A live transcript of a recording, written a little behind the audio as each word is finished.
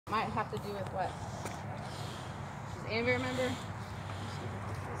Might have to do with what? Does Amber remember?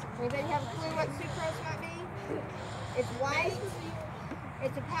 Anybody have a clue what sucrose might be? It's white.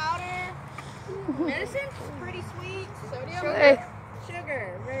 It's a powder. Medicine? Pretty sweet. Sodium?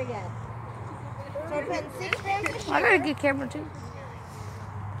 Sugar. Very good. So we're putting 6 grams of sugar. I got a good camera too.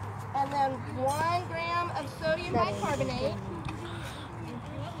 And then 1 gram of sodium bicarbonate.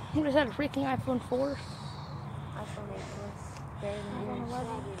 You just had a freaking iPhone 4. iPhone 8 was better than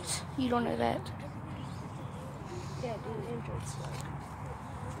yours. You don't know that. Yeah, dude, Android slow.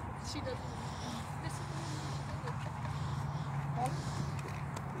 She does. Okay.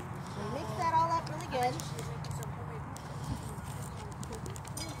 So mix that all up really good.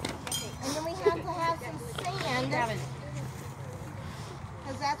 And then we have to have some sand.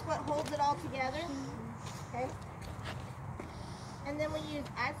 Because that's what holds it all together. Okay. And then we use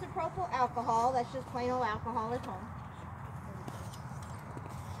isopropyl alcohol. That's just plain old alcohol at home.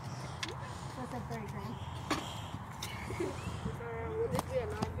 What's that, 30 grams? Would this be a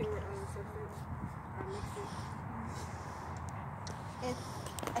non-favorite substance? It's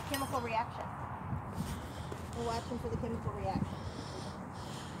a chemical reaction. We're watching for the chemical reaction.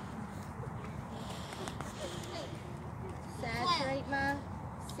 Saturate my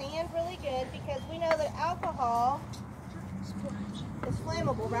sand really good because we know that alcohol is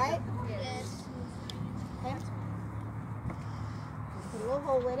flammable, right? Yes. Okay. Put a little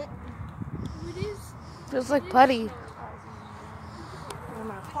hole in it. It is. Feels like putty. And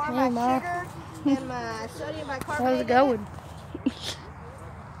my carbide sugar and my sodium bicarbonate. How's it going?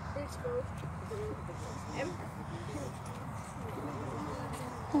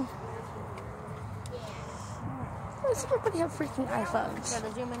 Why does everybody have freaking iPhones?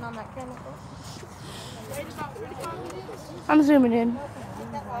 Gotta zoom in on that chemical. I'm zooming in.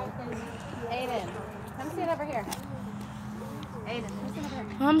 Aiden, come sit over here. Aiden, come sit over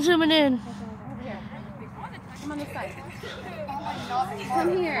here. I'm zooming in. Over here. Come on this side. Come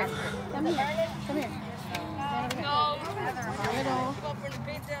here. Come here. Come here. No.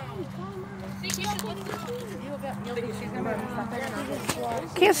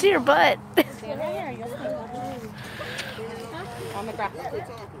 Can't see your butt. Stand right here. You'll see. On the ground.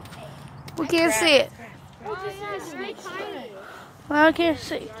 We can't see it. Well, I can't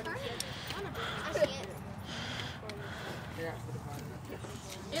see.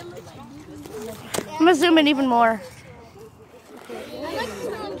 I'm gonna zoom in even more.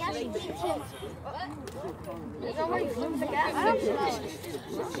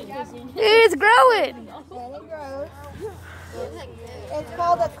 It's growing. Then it grows. It's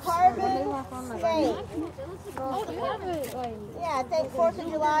called a carbon snake. Yeah, I think 4th of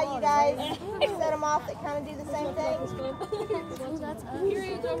July you guys set them off that kind of do the same thing. That's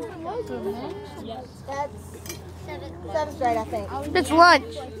 7th grade, I think. It's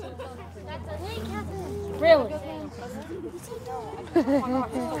lunch. Really?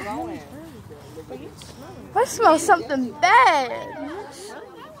 I smell something bad.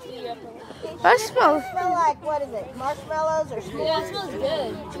 I smell. It smells like, what is it, marshmallows or s'mores? Yeah, it smells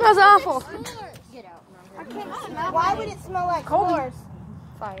good. It smells awful. Why would it smell like s'mores?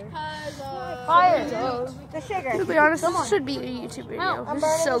 Fire. Fire. The sugar. To be honest, this should be a YouTube video. I'm This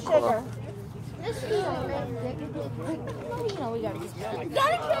burning is so the cool. sugar. You know we gotta get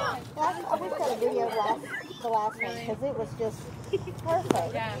I wish I had a video of the last one because it was just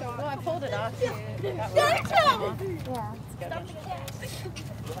perfect. Yeah. Well, I pulled it off. Yeah.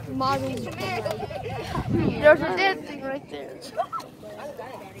 There's a dead thing right there.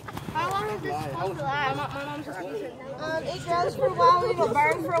 How long is this supposed to last? My mom's it grows for a while. It will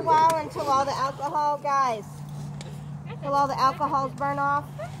burn for a while until all the alcohol, guys. Until all the alcohols burn off,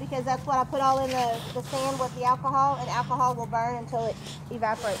 because that's what I put all in the sand with the alcohol, and alcohol will burn until it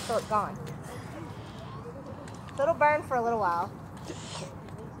evaporates, so it's gone. So it'll burn for a little while.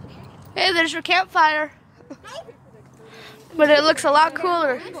 Hey, there's your campfire. But it looks a lot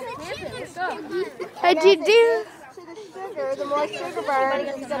cooler. Hey, do you do? See the sugar, the more sugar burns,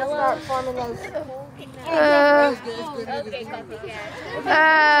 it's going to start forming those.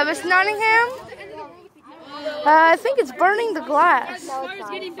 Miss Nottingham? I think it's burning the glass. It's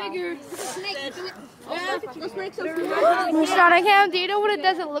getting bigger. Miss Nottingham, do you know what it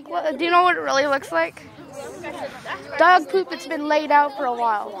doesn't look like? Do you know what it really looks like? Dog poop that's been laid out for a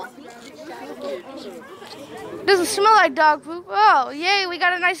while. Doesn't smell like dog poop. Oh, yay, we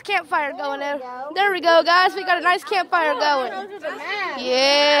got a nice campfire going there. There we go, guys. We got a nice campfire going.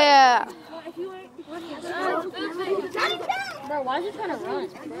 Yeah. Bro, why is he trying to run?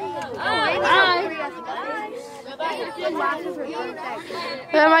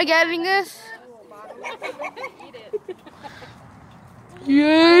 Am I getting this?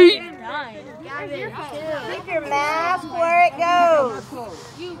 Yay. mine. Keep your mask where it goes.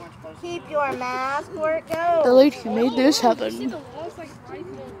 Keep your mask where it goes. The lady who made this happen.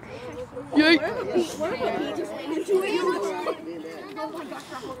 Yay.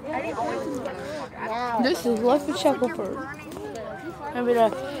 This is Life in Shackleford. I mean,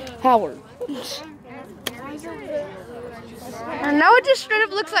 Howard. And now it just straight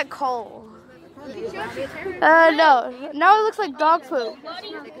up looks like coal. No. Now it looks like dog poop.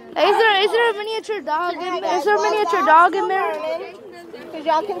 Is there a miniature dog in there? Is there a miniature dog in there? Because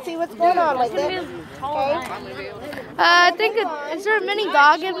y'all can see what's going on with it. Okay? I think is there a mini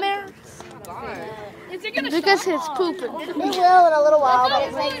dog in there? Because it's pooping. It will in a little while, but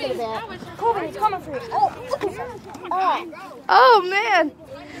it takes it a bit. Corbin, he's coming for you. Oh, look at that. All right. Oh man,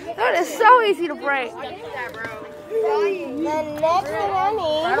 that is so easy to break. The next thing I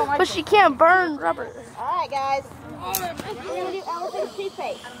need. But she can't burn rubber. All right, guys. We're going to do elephant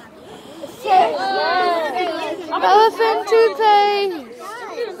toothpaste. Elephant toothpaste.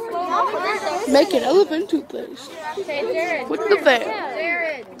 Make an elephant toothpaste. With the fair.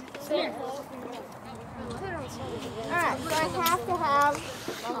 Alright, so I have to have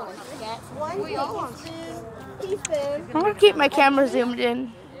 1 teaspoon. I'm gonna keep my camera zoomed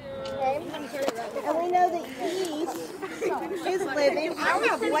in. Okay. And we know that yeast is living. I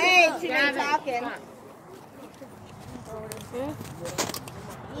have way too many talking.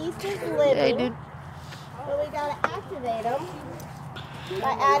 Yeast is living. Hey, dude. So we gotta activate them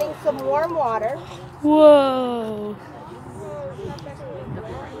by adding some warm water. Whoa.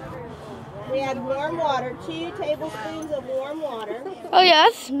 We add warm water, 2 tablespoons of warm water. Oh yeah,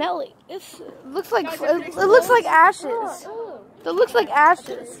 that's smelly. It looks like ashes. It looks like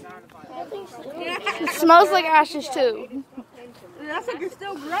ashes. It smells like ashes too. That's like you're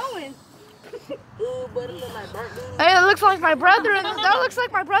still growing. Hey, it looks like my brother. That looks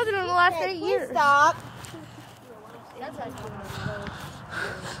like my brother in the last 8 years. Stop.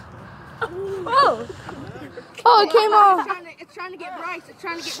 Oh. Oh, it came off. It's trying to get Bryce. It's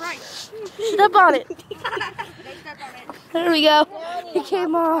trying to get Bryce. Step on it. There we go. It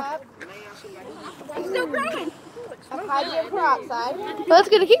came off. It's still growing. Hydrogen peroxide. Well, it's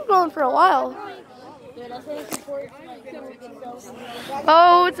gonna keep going for a while.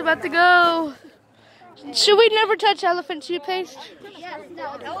 Oh, it's about to go. Should we never touch elephant toothpaste?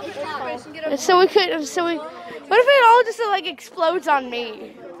 So we could. What if it all just like explodes on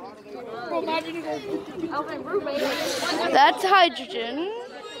me? That's hydrogen.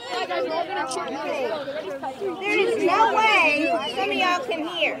 There is no way some of y'all can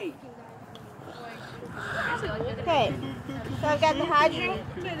hear. Okay, so I've got the hydrogen.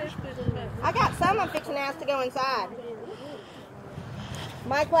 I got some I'm fixing to ask to go inside.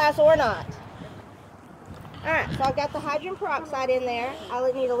 My class or not. Alright, so I've got the hydrogen peroxide in there.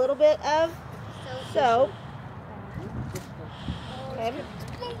 I need a little bit of soap. Okay.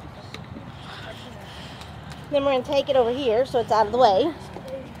 Then we're going to take it over here so it's out of the way.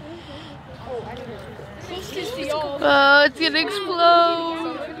 Oh, it's gonna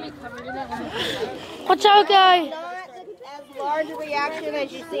explode. Watch out, guy. Not as large a reaction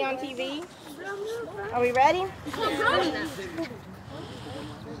as you see on TV. Are we ready?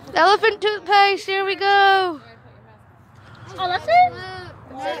 Elephant toothpaste, here we go. Oh, that's it?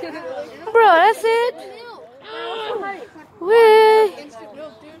 Bro, that's it. Wee.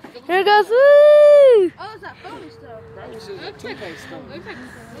 Here it goes. Woo. Oh, it's that foamy stuff.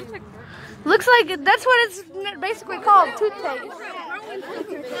 Looks like that's what it's basically called, toothpaste.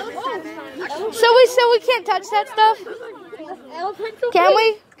 So we can't touch that stuff? Can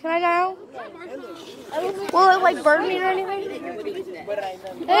we? Can I now? Will it like burn me or anything?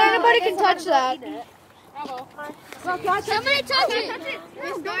 Hey, nobody can touch that. Somebody touch it.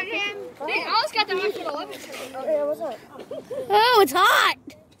 They always got the mic for the 11. Oh, it's hot.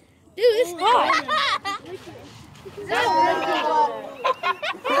 Dude, it's hot. In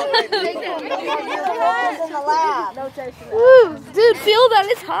the lab. Woo, dude, feel that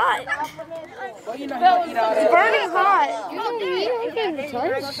it's hot. It's burning hot.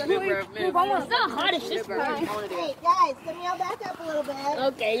 It's not hot, it's just burning. Hey, guys, can y'all back up a little bit?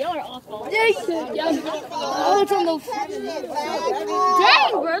 Okay, y'all are awful. Oh, it's on the.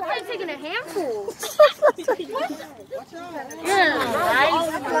 Dang, bro, it's like taking a handful.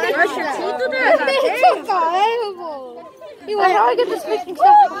 Brush your teeth with that? Wait, how do I get this freaking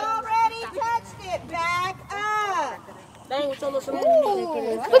stuff? Already touched it. Back up. Looks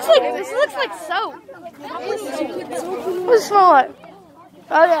like soap. What's it smell like?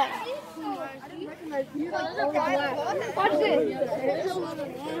 Oh yeah. Watch this.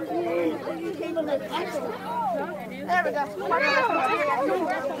 There we go.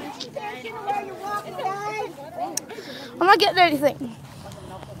 I'm not getting anything.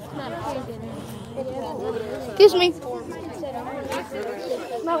 Excuse me.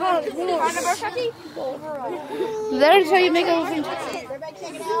 There's how you make everything.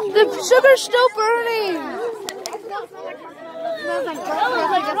 The sugar's still burning.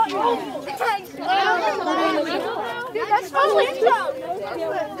 Dude, that smells like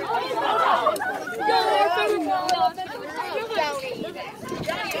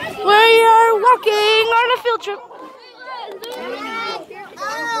we are walking on a field trip.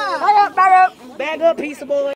 Back up. Bag up, piece of boy.